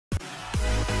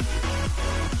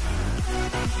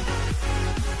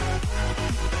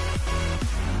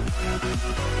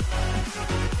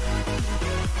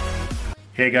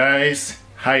Hey guys,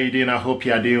 how you doing? I hope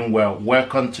you are doing well.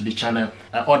 Welcome to the channel.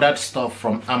 I ordered stuff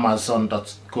from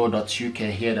amazon.co.uk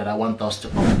here that I want us to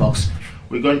unbox.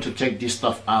 We're going to check this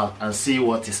stuff out and see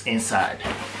what is inside.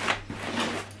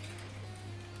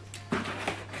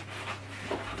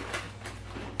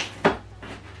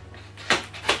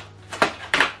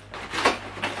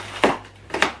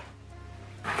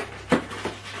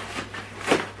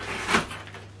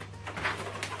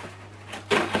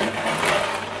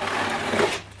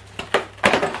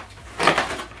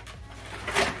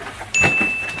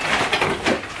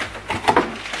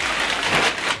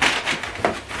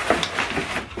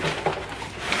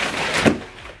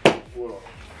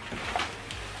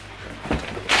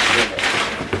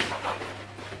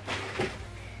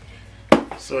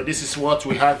 So this is what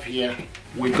we have here.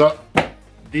 We got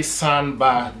this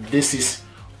soundbar. This is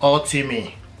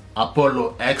ULTIMEA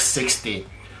Apollo S60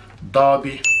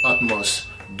 Dolby Atmos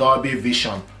Dolby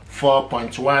Vision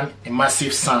 4.1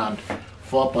 immersive sound,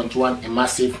 4.1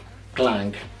 immersive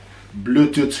clang,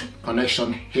 Bluetooth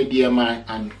connection, HDMI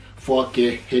and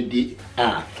 4K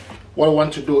HDR. What I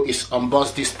want to do is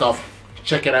unbox this stuff,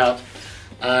 check it out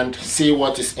and see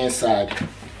what is inside.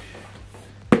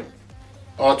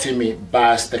 ULTIMEA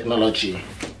bass technology,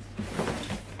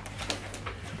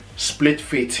 split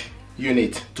fit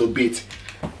unit to beat.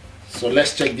 So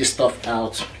let's check this stuff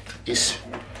out. It's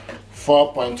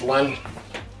 4.1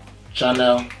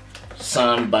 channel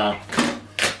soundbar,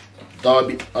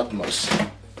 Dolby Atmos.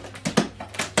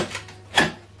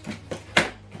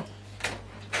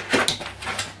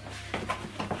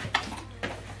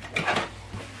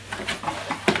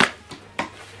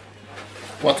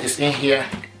 What is in here?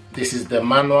 This is the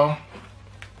manual,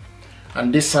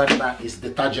 and this soundbar is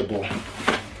detachable.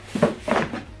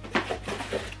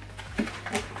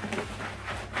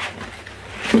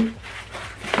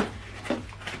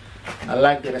 I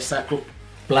like the recycled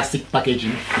plastic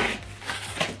packaging.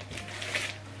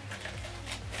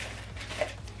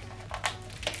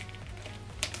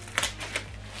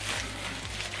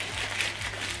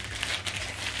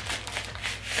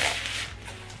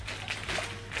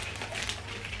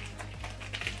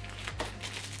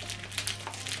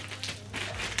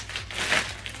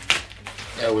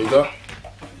 There we go,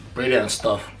 brilliant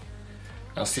stuff.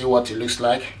 And see what it looks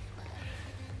like.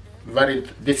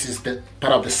 This is the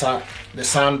part of the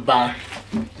sound bar.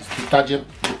 It's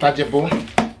detachable.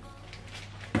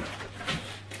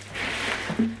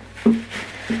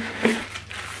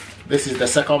 This is the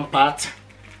second part.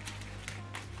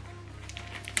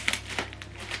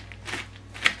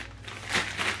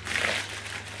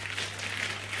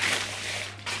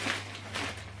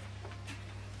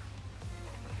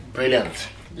 Brilliant.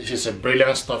 This is a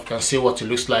brilliant stuff. You can see what it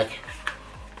looks like.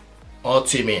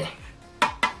 ULTIMEA.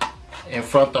 In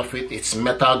front of it, it's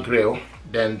metal grill.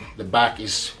 Then the back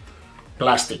is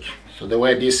plastic. So the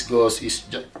way this goes is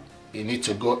just, you need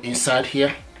to go inside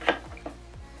here.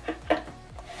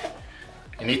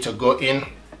 You need to go in.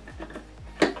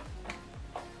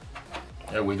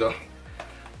 There we go.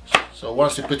 So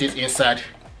once you put it inside,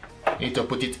 you need to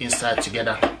put it inside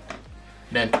together.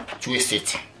 Then twist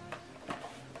it.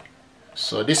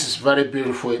 So this is very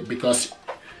beautiful because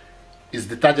it's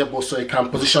detachable, so you can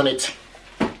position it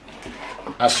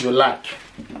as you like.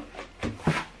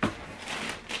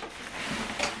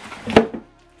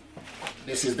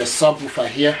 This is the subwoofer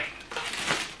here.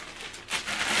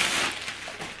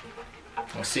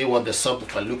 Let's see what the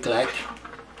subwoofer look like.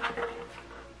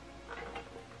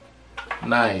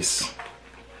 Nice.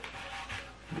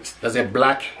 There's a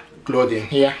black clothing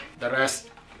here. The rest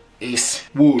is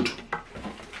wood.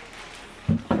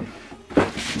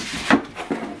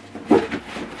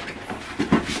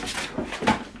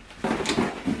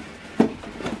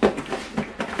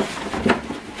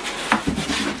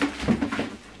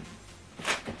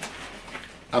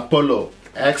 Apollo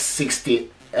S60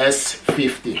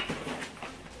 S50.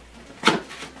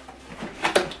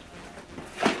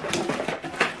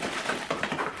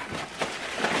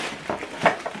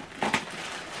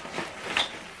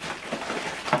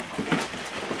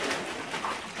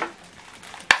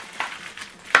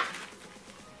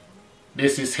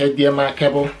 This is HDMI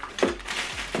cable,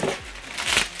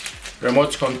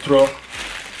 remote control,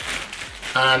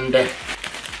 and the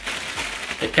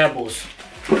cables.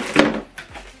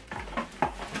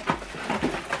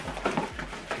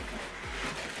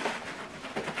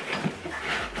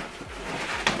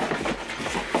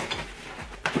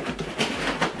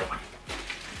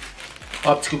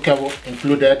 Optical cable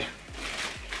included,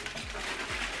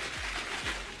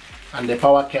 and the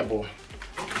power cable.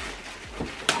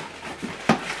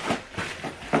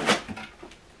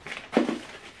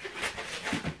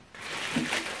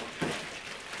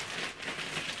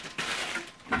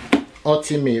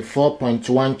 ULTIMEA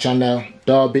 4.1 channel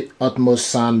Dolby Atmos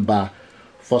soundbar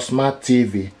for smart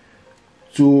TV,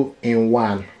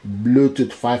 2-in-1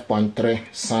 Bluetooth 5.3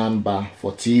 soundbar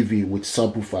for TV with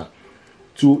subwoofer,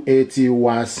 280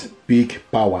 watts peak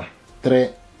power, 3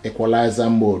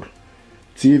 equalizer mode,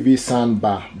 TV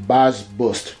soundbar, bass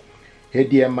boost,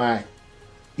 HDMI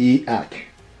EAC,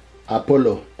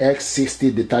 Apollo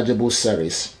S60 detachable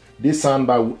series. This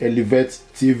soundbar will elevate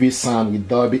TV sound with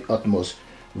Dolby Atmos,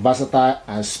 versatile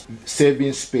and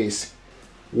saving space,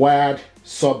 wired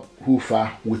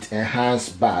subwoofer with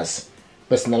enhanced bass,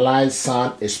 personalized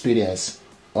sound experience,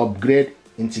 upgrade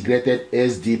integrated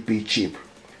SDP chip,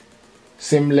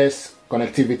 seamless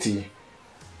connectivity.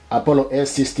 Apollo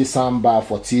S60 Soundbar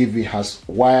for TV has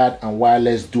wired and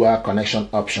wireless dual connection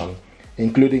option,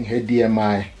 including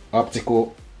HDMI,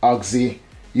 optical, auxiliary,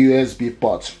 USB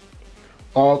port.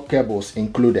 All cables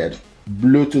included.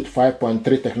 Bluetooth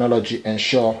 5.3 technology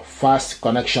ensure fast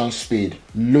connection speed,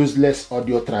 lossless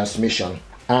audio transmission,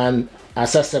 and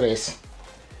accessories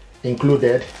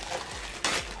included.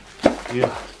 You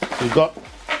got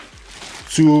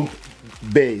 2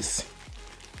 bass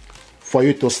for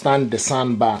you to stand the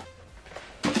soundbar,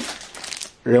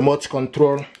 remote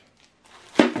control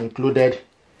included,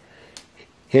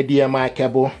 HDMI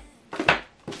cable,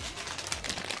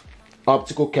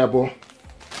 optical cable,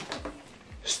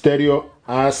 stereo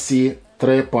RC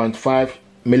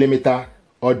 3.5mm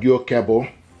audio cable.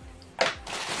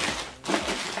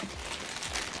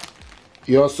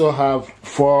 You also have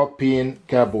 4-pin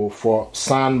cable for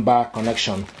soundbar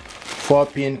connection,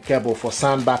 4-pin cable for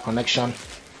soundbar connection,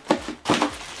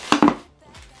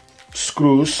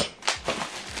 screws,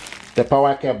 the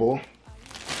power cable,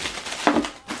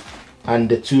 and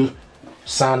the 2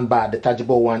 soundbar,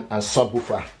 detachable one and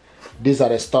subwoofer. These are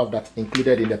the stuff that's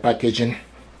included in the packaging.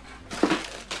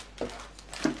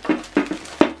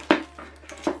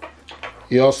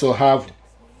 You also have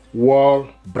wall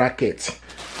brackets.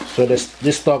 So this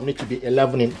stuff needs to be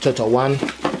 11 in total. 1,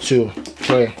 2,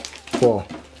 3, 4,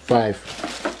 5,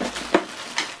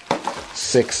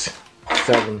 6,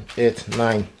 7, 8,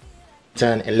 9,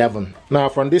 10, 11. Now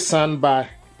from this soundbar,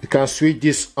 you can switch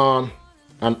this on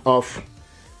and off.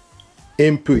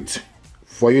 Input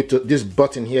for you to, this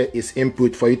button here is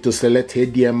input for you to select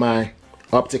HDMI,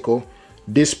 optical.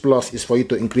 This plus is for you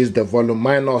to increase the volume,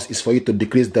 minus is for you to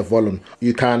decrease the volume.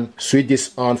 You can switch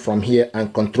this on from here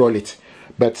and control it,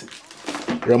 but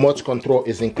remote control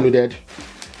is included.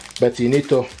 But you need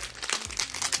to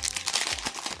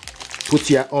put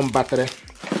your own battery.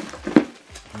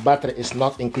 Battery is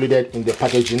not included in the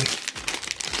packaging.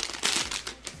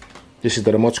 This is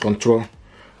the remote control,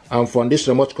 and from this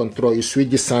remote control you switch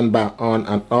the soundbar on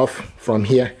and off. From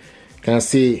here you can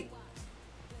see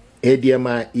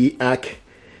HDMI, EAC,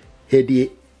 HD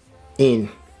in,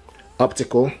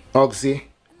 optical, auxiliary,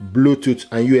 Bluetooth,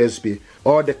 and USB.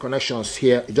 All the connections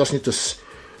here, you just need to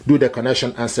do the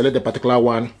connection and select the particular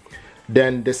one.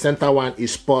 Then the center one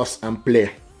is pause and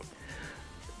play.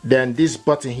 Then this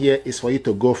button here is for you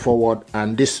to go forward,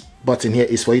 and this button here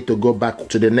is for you to go back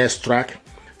to the next track,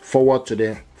 forward to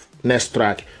the next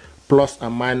track. Plus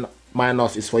and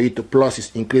minus is for you to, plus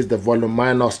is increase the volume,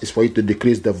 minus is for you to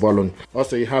decrease the volume.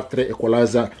 Also you have 3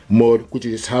 equalizer mode, which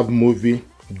is have movie,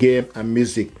 game, and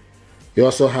music. You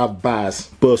also have bass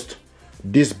boost.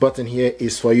 This button here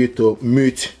is for you to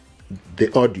mute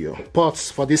the audio. Ports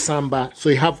for this soundbar, so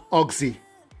you have auxiliary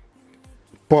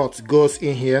port goes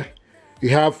in here. You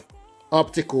have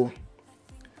optical,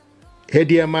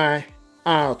 HDMI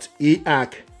out,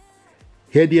 EAC,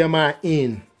 HDMI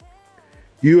in,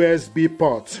 USB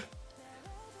port,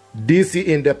 DC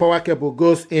in, the power cable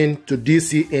goes into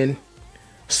DC in,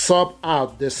 sub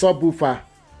out, the subwoofer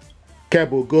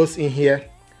cable goes in here,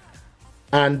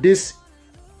 and this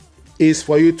is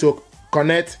for you to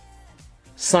connect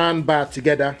soundbar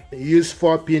together. Use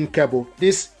 4-pin cable.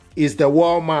 This is the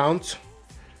wall mount.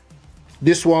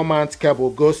 This wall mount cable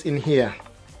goes in here.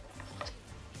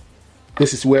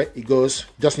 This is where it goes.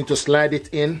 Just need to slide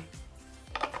it in.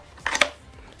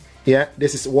 Yeah,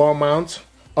 this is wall mount.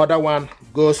 Other one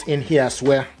goes in here as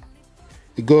well.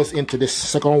 It goes into this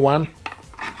second one.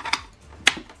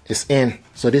 It's in.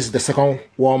 So this is the second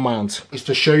wall mount. It's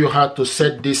to show you how to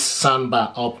set this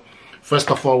soundbar up. First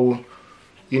of all,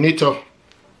 you need to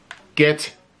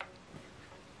get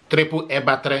AAA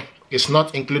battery. It's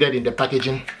not included in the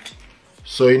packaging.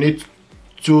 So you need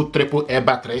 2 AAA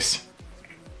batteries.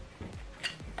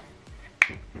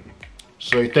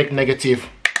 So you take negative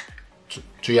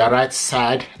to your right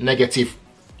side, negative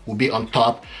will be on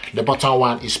top, the bottom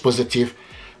one is positive.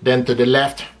 Then to the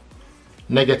left,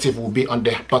 negative will be on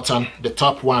the bottom, the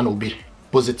top one will be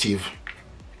positive.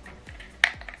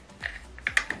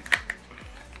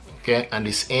 Okay, and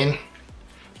it's in.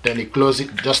 Then you close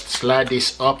it, just slide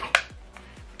this up.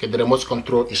 Okay, the remote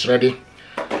control is ready.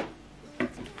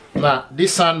 Now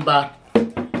this soundbar,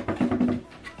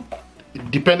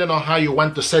 depending on how you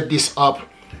want to set this up,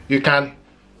 you can,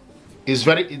 it's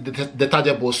very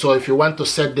detachable. So if you want to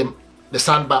set the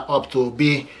soundbar up to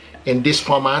be in this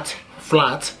format,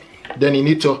 flat, then you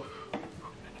need to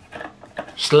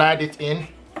slide it in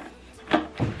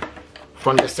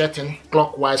from the setting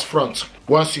clockwise front.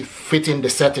 Once you fit in the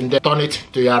setting, then turn it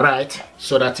to your right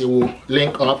so that it will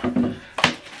link up.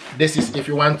 This is if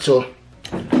you want to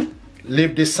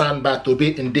leave this soundbar to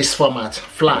be in this format,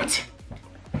 flat.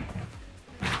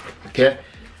 Okay,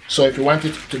 so if you want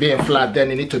it to be in flat,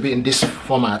 then you need to be in this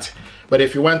format. But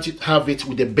if you want to have it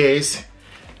with the bass,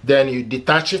 then you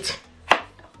detach it.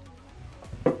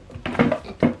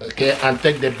 Okay, and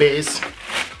take the bass.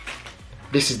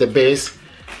 This is the bass.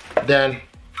 Then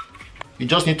you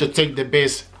just need to take the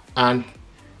bass and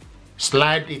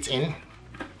slide it in.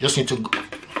 Just need to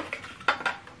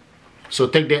so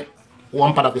take the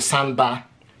one part of the soundbar,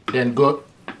 then go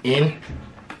in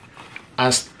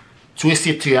and twist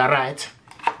it to your right,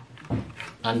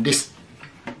 and this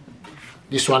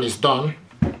one is done.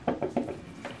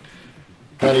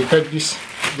 Then you take this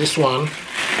one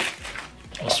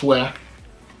as well,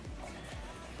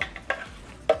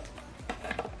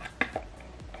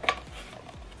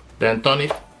 then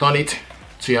turn it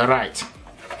to your right.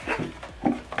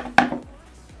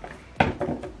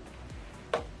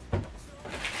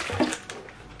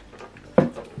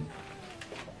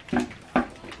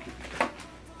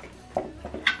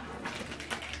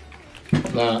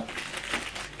 Now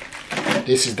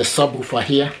this is the subwoofer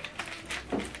here.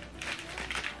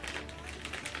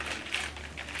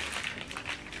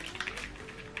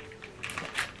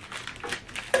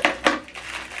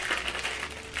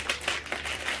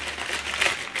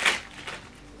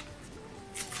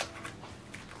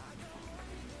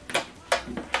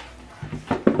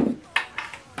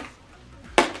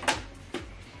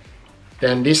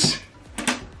 Then this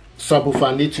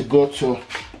subwoofer needs to go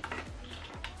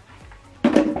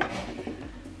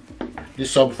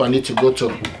to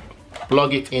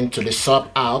plug it into the sub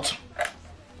out.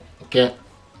 Okay,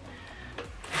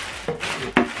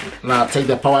 now take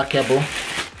the power cable,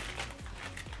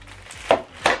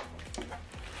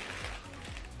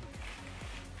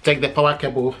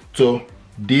 to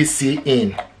DC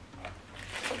in.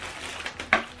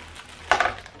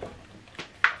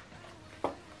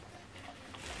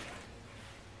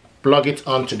 Plug it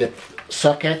onto the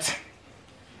socket.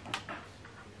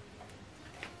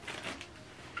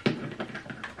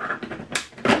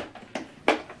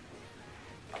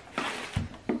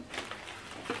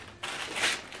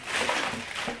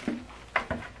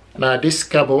 Now this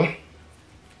cable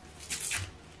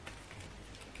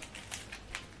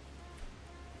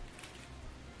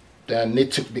then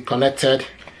need to be connected.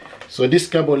 So this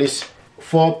cable is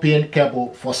 4-pin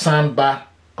cable for soundbar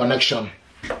connection.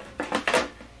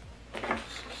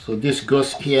 So this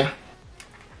goes here.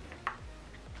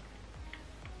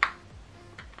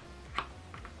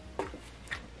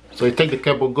 So you take the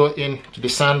cable, go in to the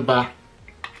soundbar,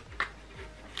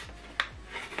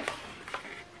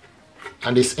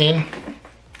 and it's in.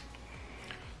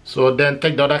 So then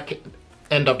take the other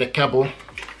end of the cable,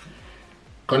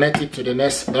 connect it to the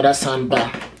other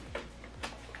soundbar.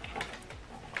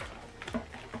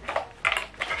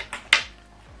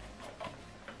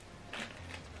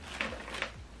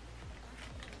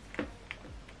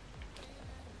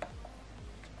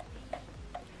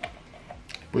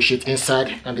 Push it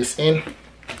inside and it's in.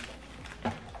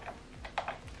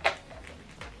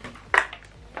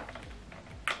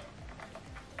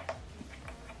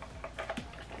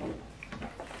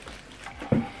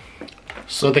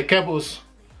 So the cables,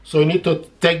 so you need to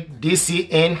take DC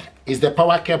in is the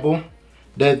power cable.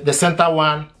 The center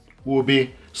one will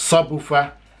be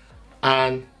subwoofer,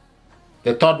 and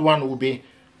the third one will be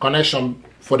connection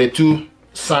for the two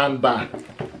soundbar.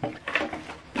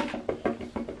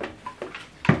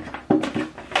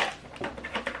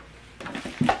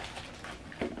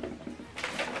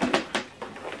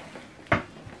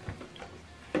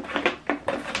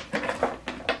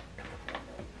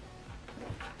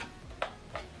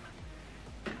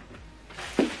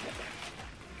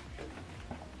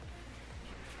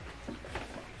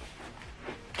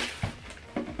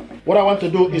 What I want to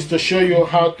do is to show you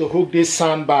how to hook this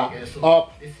soundbar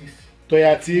up to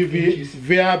your TV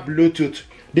via Bluetooth.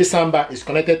 This soundbar is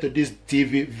connected to this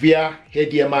TV via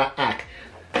HDMI ARC,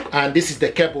 and this is the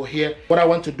cable here. What I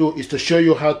want to do is to show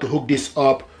you how to hook this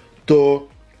up to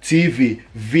TV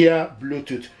via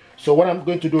Bluetooth. So what I'm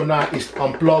going to do now is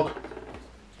unplug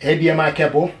HDMI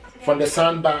cable from the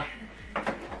soundbar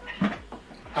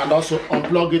and also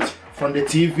unplug it from the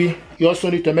TV. You also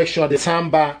need to make sure the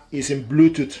soundbar is in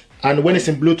Bluetooth. And when it's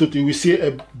in Bluetooth, you will see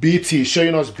a BT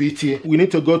showing us BT. We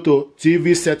need to go to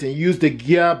TV settings. Use the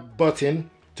gear button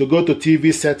to go to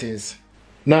TV settings.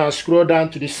 Now scroll down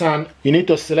to the sound. You need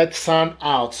to select sound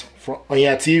out on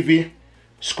your TV.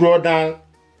 Scroll down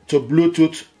to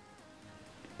Bluetooth.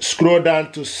 Scroll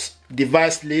down to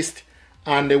device list,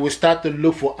 and they will start to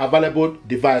look for available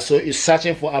device. So it's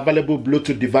searching for available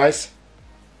Bluetooth device.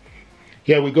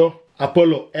 Here we go.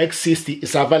 Apollo X60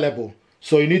 is available.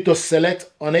 So you need to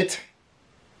select on it.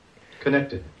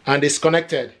 Connected. And it's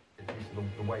connected.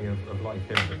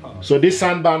 So this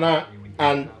soundbar now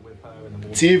and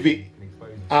TV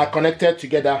are connected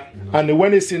together. And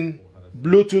when it's in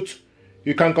Bluetooth,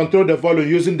 you can control the volume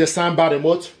using the soundbar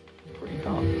remote.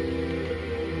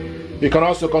 You can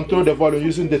also control the volume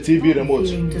using the TV remote.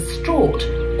 Feeling distraught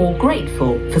or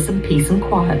grateful for some peace and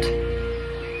quiet.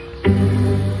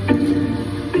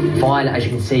 Violet, as you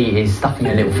can see, is stuffing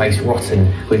her little face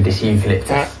rotten with this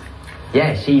eucalyptus.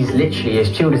 Yeah, she's literally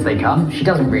as chilled as they come. She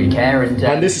doesn't really care, and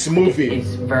this is a movie.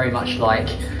 It's very much like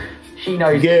she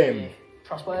knows game.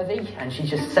 Trustworthy, and she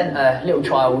just sent a little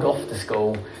child off to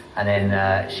school, and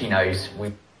then she knows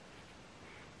we.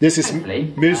 This is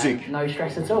music. No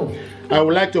stress at all. I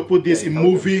would like to put this in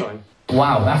movie.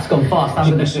 Wow, that's gone fast,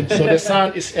 hasn't it? So the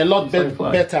sound is a lot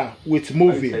better with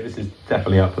movie. This is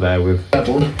definitely up there with.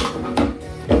 Cable.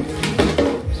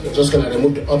 So just gonna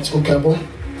remove the optical cable.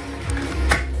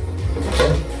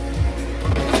 Okay.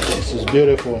 This is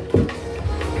beautiful.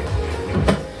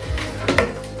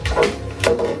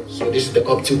 So this is the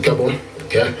optical cable.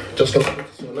 Okay. Just gonna.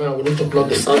 So now we need to plug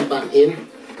the soundbar in.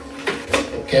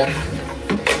 Okay.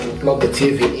 Plug the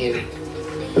TV in.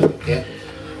 Okay.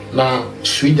 Now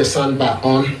switch the soundbar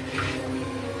on.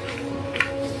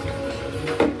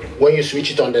 When you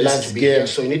switch it on, the light will be here.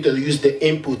 So you need to use the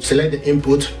input. Select the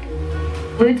input.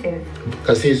 Bluetooth.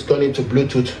 Because it's going into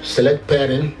Bluetooth. Select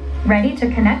pairing. Ready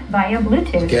to connect via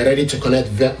Bluetooth. Get ready to connect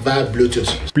via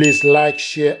Bluetooth. Please like,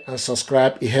 share, and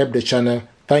subscribe. It helps the channel.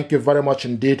 Thank you very much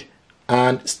indeed,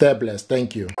 and stay blessed.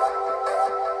 Thank you.